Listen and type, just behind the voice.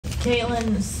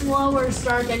Caitlin, slower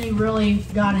start than you really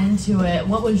got into it.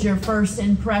 What was your first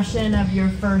impression of your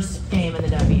first game in the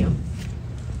W?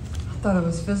 I thought it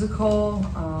was physical.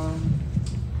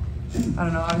 I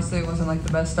don't know, obviously it wasn't like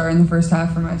the best start in the first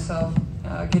half for myself.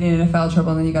 Getting into foul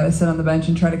trouble and then you got to sit on the bench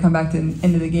and try to come back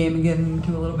into the game and get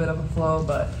into a little bit of a flow,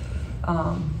 but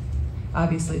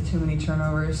obviously too many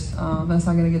turnovers. That's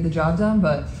not going to get the job done,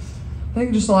 but I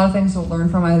think just a lot of things to learn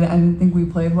from. I didn't think we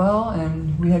played well,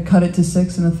 and we had cut it to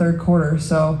 6 in the third quarter.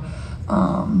 So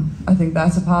I think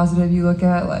that's a positive you look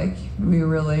at. Like, we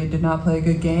really did not play a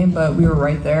good game, but we were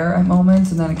right there at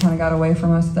moments, and then it kind of got away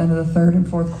from us at the end of the third and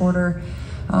fourth quarter.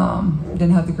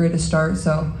 Didn't have the greatest start.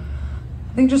 So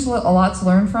I think just a lot to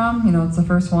learn from. You know, it's the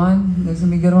first one. There's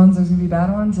going to be good ones. There's going to be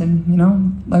bad ones. And, you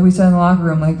know, like we said in the locker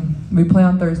room, like, we play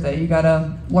on Thursday. You got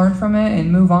to learn from it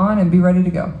and move on and be ready to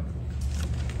go.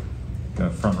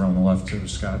 Got front row on the left too,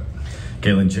 Scott.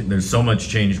 Caitlin, there's so much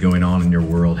change going on in your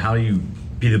world. How do you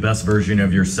be the best version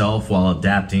of yourself while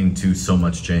adapting to so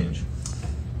much change?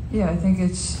 Yeah, I think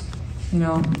it's, you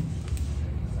know,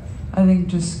 I think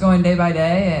just going day by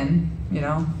day and, you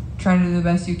know, trying to do the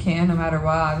best you can no matter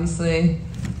what. Obviously,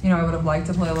 you know, I would have liked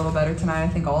to play a little better tonight. I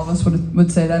think all of us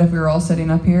would say that if we were all sitting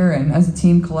up here, and as a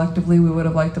team collectively we would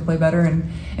have liked to play better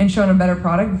and shown a better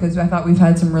product, because I thought we've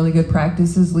had some really good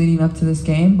practices leading up to this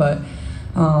game. But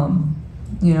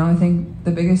you know, I think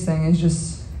the biggest thing is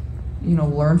just, you know,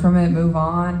 learn from it, move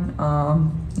on.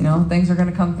 You know, things are going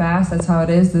to come fast. That's how it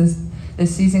is.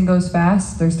 This season goes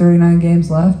fast. There's 39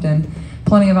 games left and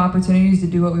plenty of opportunities to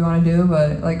do what we want to do.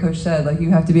 But like Coach said, like,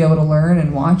 you have to be able to learn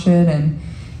and watch it, and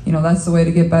you know, that's the way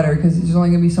to get better, because there's only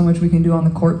going to be so much we can do on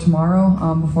the court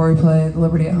tomorrow before we play the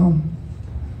Liberty at home.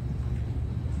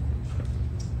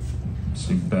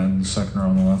 See Ben, second row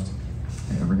on the left.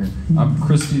 Hey, over here.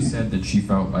 Christy said that she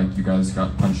felt like you guys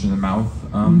got punched in the mouth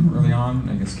early on.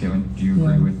 I guess, Caitlin, do you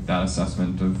agree with that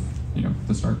assessment of, you know,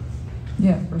 the start?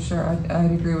 Yeah, for sure.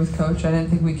 I'd agree with Coach. I didn't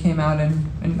think we came out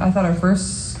and I thought our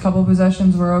first couple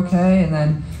possessions were okay, and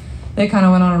then they kind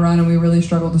of went on a run and we really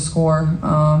struggled to score.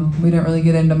 We didn't really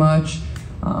get into much.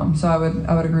 So I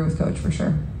would agree with Coach for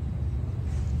sure.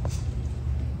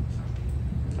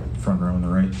 Front row on the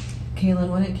right.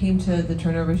 Caitlin, when it came to the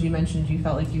turnovers, you mentioned you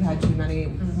felt like you had too many.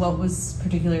 What was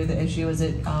particularly the issue? Was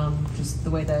it just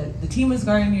the way that the team was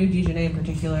guarding you, DJNA in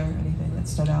particular, anything that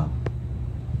stood out?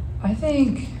 I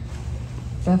think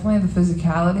definitely the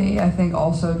physicality. I think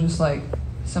also just like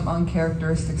some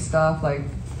uncharacteristic stuff, like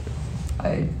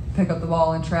I pick up the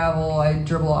ball and travel, I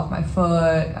dribble off my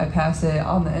foot, I pass it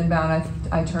on the inbound,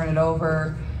 I turn it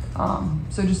over.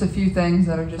 So just a few things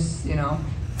that are just, you know,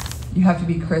 you have to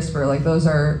be crisper. Like, those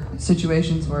are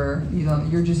situations where, you know,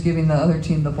 you're just giving the other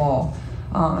team the ball.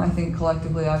 I think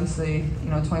collectively, obviously, you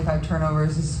know, 25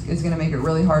 turnovers is going to make it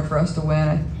really hard for us to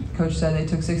win. Coach said they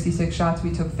took 66 shots,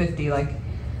 we took 50. Like,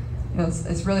 you know,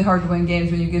 it's really hard to win games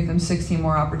when you give them 16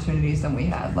 more opportunities than we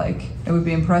had. Like, it would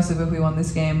be impressive if we won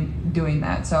this game doing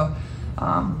that. So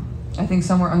I think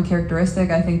some were uncharacteristic.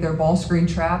 I think their ball screen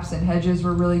traps and hedges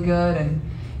were really good, and,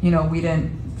 you know, we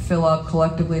didn't fill up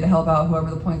collectively to help out whoever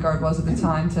the point guard was at the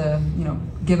time to, you know,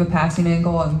 give a passing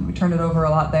angle, and we turned it over a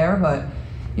lot there. But,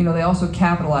 you know, they also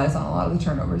capitalized on a lot of the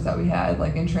turnovers that we had.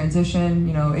 Like, in transition,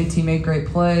 you know, AT made great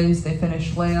plays, they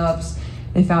finished layups,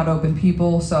 they found open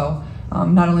people. So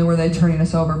not only were they turning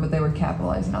us over, but they were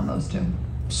capitalizing on those too.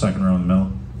 Second row in the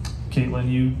middle. Caitlin,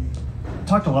 you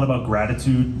talked a lot about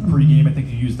gratitude pregame. I think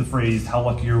you used the phrase, "How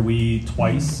lucky are we?"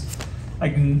 twice. I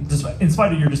can, in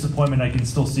spite of your disappointment, I can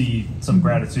still see some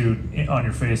gratitude on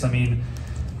your face. I mean,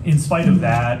 in spite of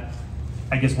that,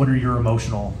 I guess, what are your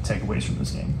emotional takeaways from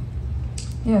this game?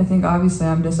 Yeah, I think obviously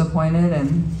I'm disappointed,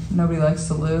 and nobody likes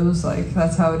to lose. Like,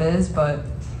 that's how it is. But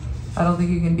I don't think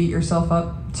you can beat yourself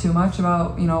up too much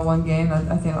about, you know, one game. I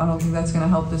don't think that's going to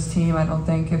help this team. I don't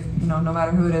think, if, you know, no matter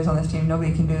who it is on this team,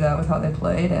 nobody can do that with how they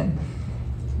played. And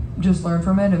just learn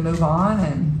from it and move on.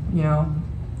 And, you know,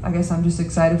 I guess I'm just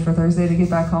excited for Thursday to get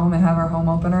back home and have our home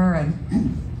opener. And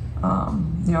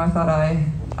you know, I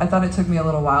thought it took me a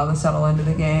little while to settle into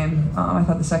the game. I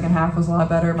thought the second half was a lot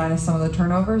better, minus some of the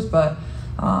turnovers, but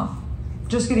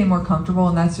just getting more comfortable,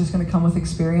 and that's just going to come with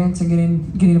experience and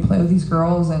getting to play with these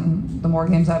girls. And the more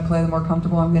games I play, the more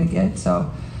comfortable I'm going to get.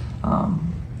 So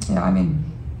yeah, I mean,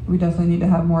 we definitely need to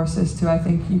have more assists too. I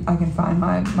think I can find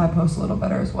my post a little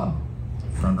better as well.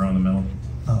 Front row in the middle.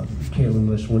 Caitlin,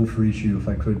 list one for each of you, if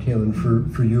I could. Caitlin,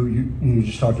 for you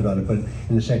just talked about it, but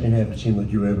in the second half, it seemed like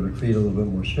you were able to create a little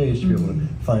bit more space to be able to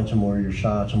find some more of your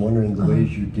shots. I'm wondering the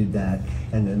ways you did that.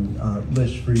 And then,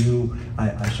 Liz, for you,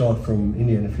 I saw it from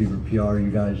Indiana Fever PR.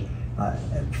 You guys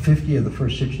 50 of the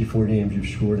first 64 games you've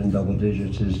scored in double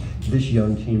digits. As this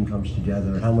young team comes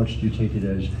together, how much do you take it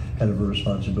as kind of a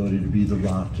responsibility to be the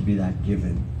rock, to be that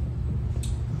given?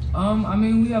 I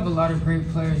mean, we have a lot of great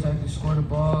players that can score the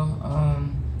ball.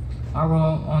 Our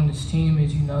role on this team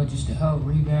is, just to help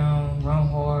rebound, run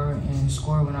hard, and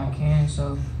score when I can.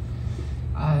 So,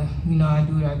 I do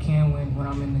what I can when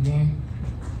I'm in the game.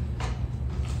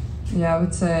 Yeah, I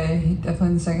would say definitely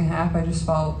in the second half, I just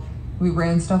felt we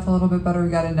ran stuff a little bit better. We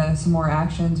got into some more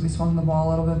actions. We swung the ball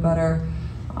a little bit better.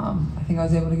 I think I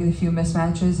was able to get a few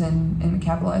mismatches and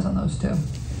capitalize on those too.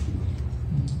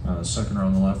 Second row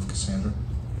on the left, Cassandra.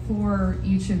 For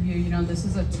each of you, this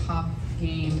is a tough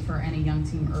game for any young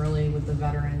team early with the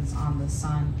veterans on the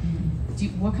sun.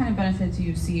 What kind of benefit do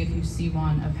you see, if you see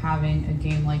one, of having a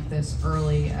game like this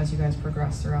early as you guys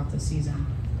progress throughout the season?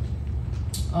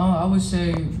 I would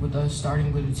say with us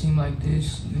starting with a team like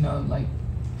this,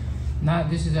 not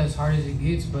this is as hard as it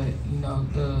gets, but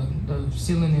the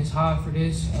ceiling is high for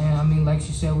this. And I mean, like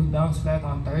she said, we bounced back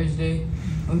on Thursday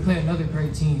and we play another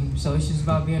great team. So it's just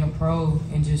about being a pro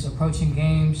and just approaching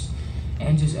games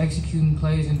and just executing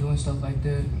plays and doing stuff like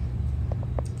that.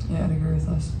 Yeah, I'd agree with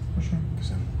us, for sure.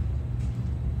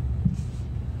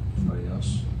 Anybody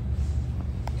else?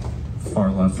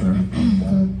 Far left there.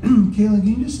 Kayla, can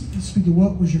you just speak to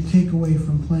what was your takeaway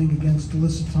from playing against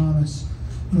NaLyssa Thomas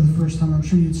for the first time? I'm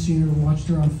sure you'd seen her, watched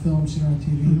her on film, seen her on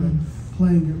TV, but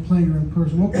playing her in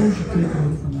person, what was your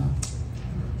takeaway from that?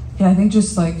 Yeah, I think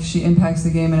just like she impacts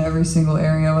the game in every single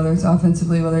area, whether it's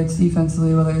offensively, whether it's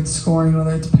defensively, whether it's scoring,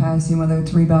 whether it's passing, whether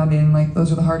it's rebounding. Like,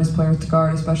 those are the hardest players to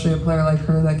guard, especially a player like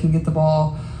her that can get the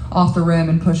ball off the rim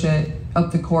and push it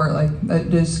up the court. Like, that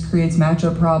just creates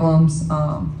matchup problems.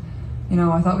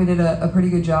 I thought we did a pretty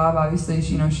good job. Obviously,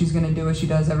 she's going to do what she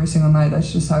does every single night.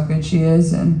 That's just how good she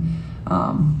is. And,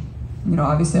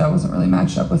 obviously I wasn't really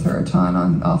matched up with her a ton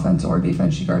on offense or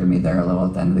defense. She guarded me there a little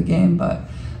at the end of the game. But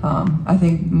I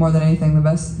think more than anything, the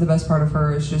best part of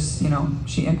her is just,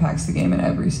 she impacts the game in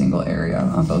every single area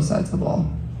on both sides of the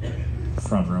ball.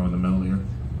 Front row in the middle here.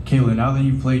 Kayla, now that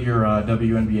you've played your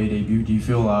WNBA debut, do you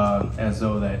feel as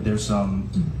though that there's some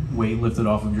weight lifted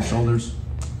off of your shoulders?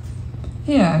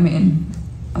 Yeah, I mean,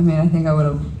 I think I would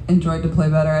have enjoyed to play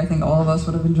better. I think all of us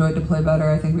would have enjoyed to play better.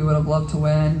 I think we would have loved to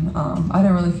win. I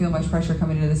didn't really feel much pressure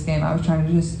coming into this game. I was trying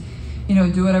to just,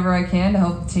 do whatever I can to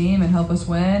help the team and help us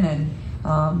win.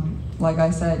 And like I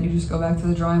said, you just go back to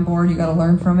the drawing board. You got to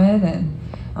learn from it. And,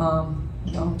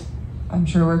 I'm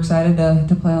sure we're excited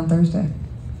to play on Thursday.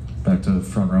 Back to the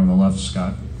front row on the left,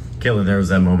 Scott. Kayla, there was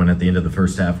that moment at the end of the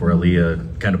first half where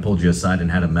Aaliyah kind of pulled you aside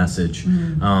and had a message.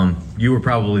 You were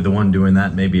probably the one doing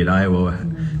that maybe at Iowa.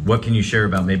 What can you share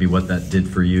about maybe what that did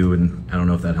for you? And I don't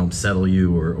know if that helped settle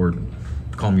you or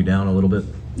calm you down a little bit.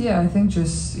 Yeah, I think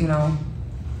just,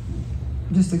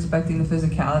 just expecting the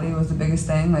physicality was the biggest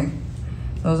thing. Like,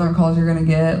 those aren't calls you're going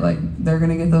to get. Like, they're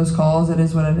going to get those calls. It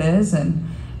is what it is. And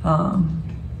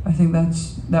I think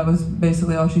that was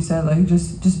basically all she said. Like,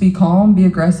 just be calm, be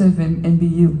aggressive, and be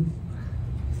you.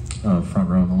 Front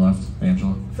row on the left,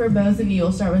 Angela. For both of you,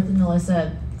 we'll start with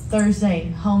NaLyssa. Thursday,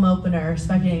 home opener,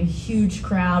 expecting a huge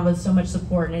crowd with so much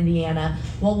support in Indiana.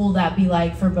 What will that be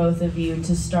like for both of you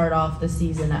to start off the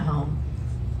season at home?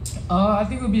 I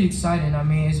think it'll be exciting. I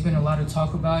mean, it's been a lot of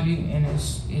talk about it, and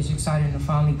it's exciting to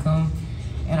finally come.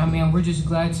 And I mean, we're just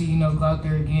glad to, go out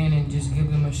there again and just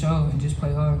give them a show and just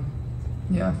play hard.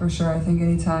 Yeah, for sure. I think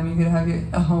anytime you could have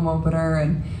a home opener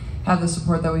and have the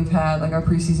support that we've had, like our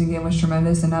preseason game was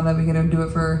tremendous, and now that we get to do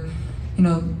it for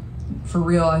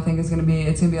real, I think it's gonna be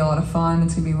a lot of fun.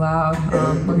 It's gonna be loud.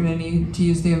 We're gonna need to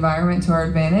use the environment to our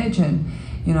advantage, and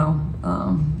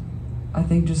I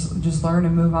think just learn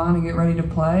and move on and get ready to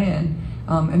play and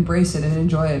embrace it and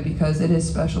enjoy it, because it is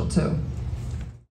special too.